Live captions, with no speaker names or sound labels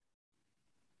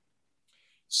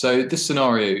So this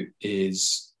scenario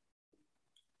is,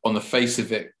 on the face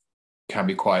of it, can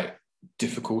be quite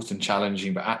difficult and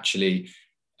challenging, but actually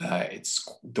it's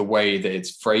the way that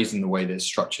it's phrased and the way that it's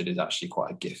structured is actually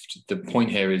quite a gift. The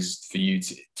point here is for you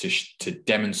to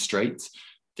demonstrate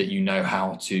that you know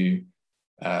how to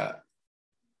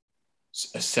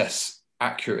assess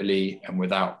accurately and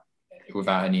without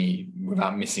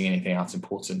missing anything out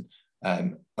important,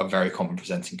 a very common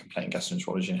presenting complaint in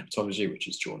gastroenterology and hepatology, which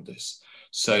is jaundice.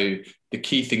 So the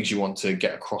key things you want to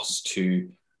get across to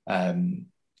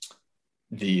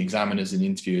the examiners and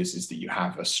interviewers is that you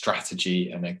have a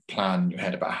strategy and a plan in your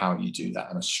head about how you do that,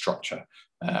 and a structure.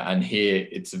 And here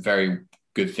it's a very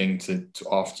good thing to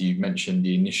after you mention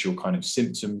the initial kind of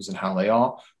symptoms and how they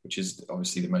are, which is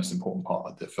obviously the most important part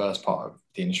of the first part of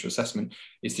the initial assessment,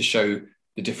 is to show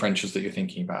the differentials that you're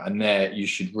thinking about. And there you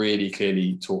should really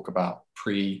clearly talk about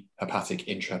pre-hepatic,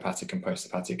 intrahepatic and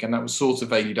post-hepatic. And that was sort of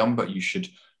vaguely done, but you should,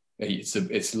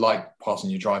 it's like passing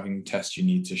your driving test. You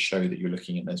need to show that you're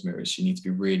looking at those mirrors. You need to be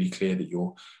really clear that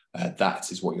you're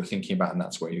that is what you're thinking about, and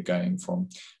that's where you're going from.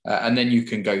 And then you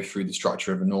can go through the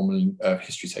structure of a normal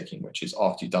history taking, which is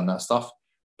after you've done that stuff,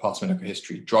 past medical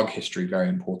history, drug history, very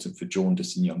important for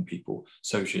jaundice in young people,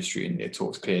 social history, and it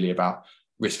talks clearly about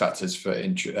risk factors for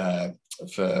viral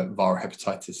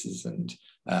hepatitis and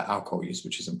alcohol use,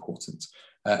 which is important.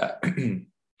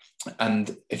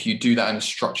 And if you do that in a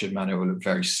structured manner, it will look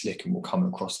very slick and will come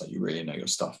across like you really know your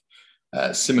stuff.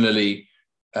 Similarly,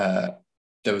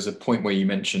 there was a point where you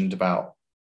mentioned about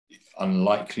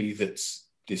unlikely that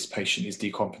this patient is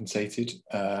decompensated.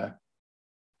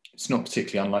 It's not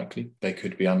particularly unlikely. They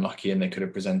could be unlucky and they could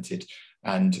have presented.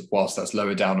 And whilst that's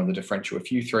lower down on the differential,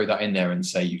 if you throw that in there and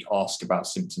say you'd ask about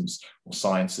symptoms or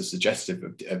signs as suggestive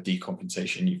of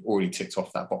decompensation, you've already ticked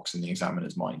off that box in the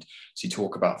examiner's mind. So you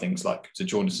talk about things like, so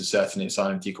jaundice is certainly a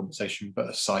sign of decompensation,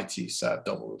 but ascites,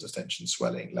 abdominal distension,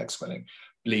 swelling, leg swelling,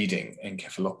 bleeding,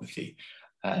 encephalopathy,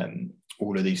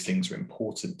 all of these things are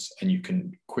important, and you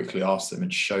can quickly ask them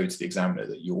and show to the examiner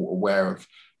that you're aware of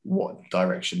what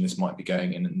direction this might be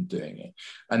going in and doing it.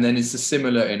 And then it's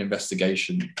similar in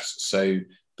investigations. So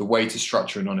the way to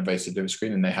structure a non-invasive liver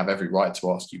screen, and they have every right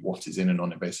to ask you what is in a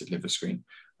non-invasive liver screen,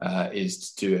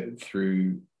 is to do it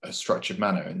through a structured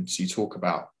manner. And so you talk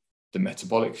about the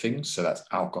metabolic things, so that's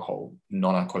alcohol,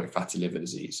 non-alcoholic fatty liver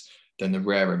disease, then the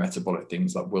rarer metabolic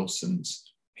things like Wilson's,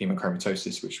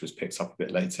 hemochromatosis, which was picked up a bit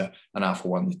later, and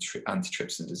alpha-1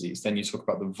 antitrypsin disease. Then you talk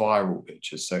about the viral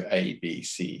pictures, so A, B,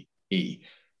 C, E,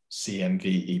 CMV,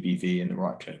 EBV in the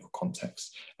right clinical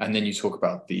context. And then you talk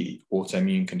about the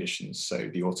autoimmune conditions, so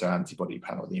the autoantibody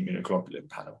panel, the immunoglobulin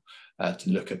panel,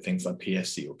 to look at things like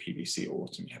PSC or PBC or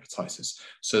autoimmune hepatitis.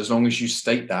 So as long as you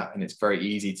state that, and it's very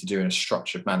easy to do in a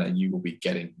structured manner, you will be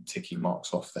getting ticking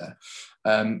marks off there.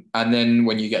 And then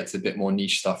when you get to a bit more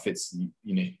niche stuff, it's,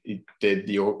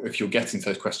 if you're getting to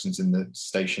those questions in the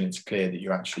station, it's clear that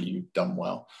you've done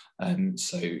well.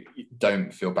 So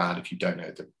don't feel bad if you don't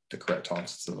know the correct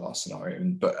answer to the last scenario.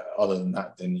 But other than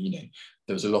that, then,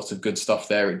 there was a lot of good stuff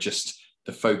there. It just,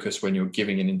 the focus when you're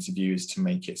giving an interview is to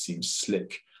make it seem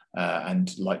slick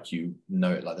and like you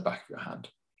know it like the back of your hand.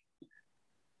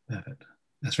 Perfect.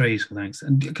 That's very useful, thanks.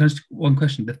 And can I just, one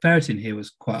question, the ferritin here was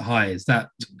quite high. Is that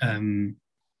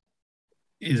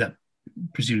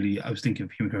presumably, I was thinking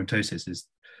of hemochromatosis.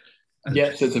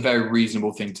 Yeah, so it's a very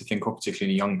reasonable thing to think of,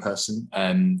 particularly in a young person.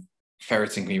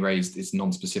 Ferritin can be raised, it's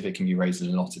non-specific, can be raised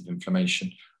in a lot of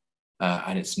inflammation.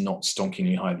 And it's not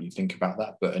stonkingly high that you think about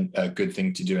that, but a good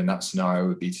thing to do in that scenario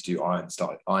would be to do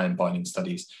iron binding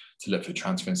studies to look for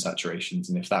transferrin saturations.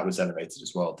 And if that was elevated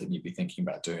as well, then you'd be thinking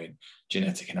about doing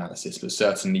genetic analysis. But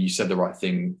certainly you said the right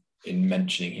thing in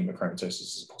mentioning hemochromatosis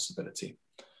as a possibility.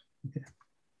 Okay.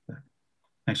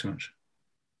 Thanks so much.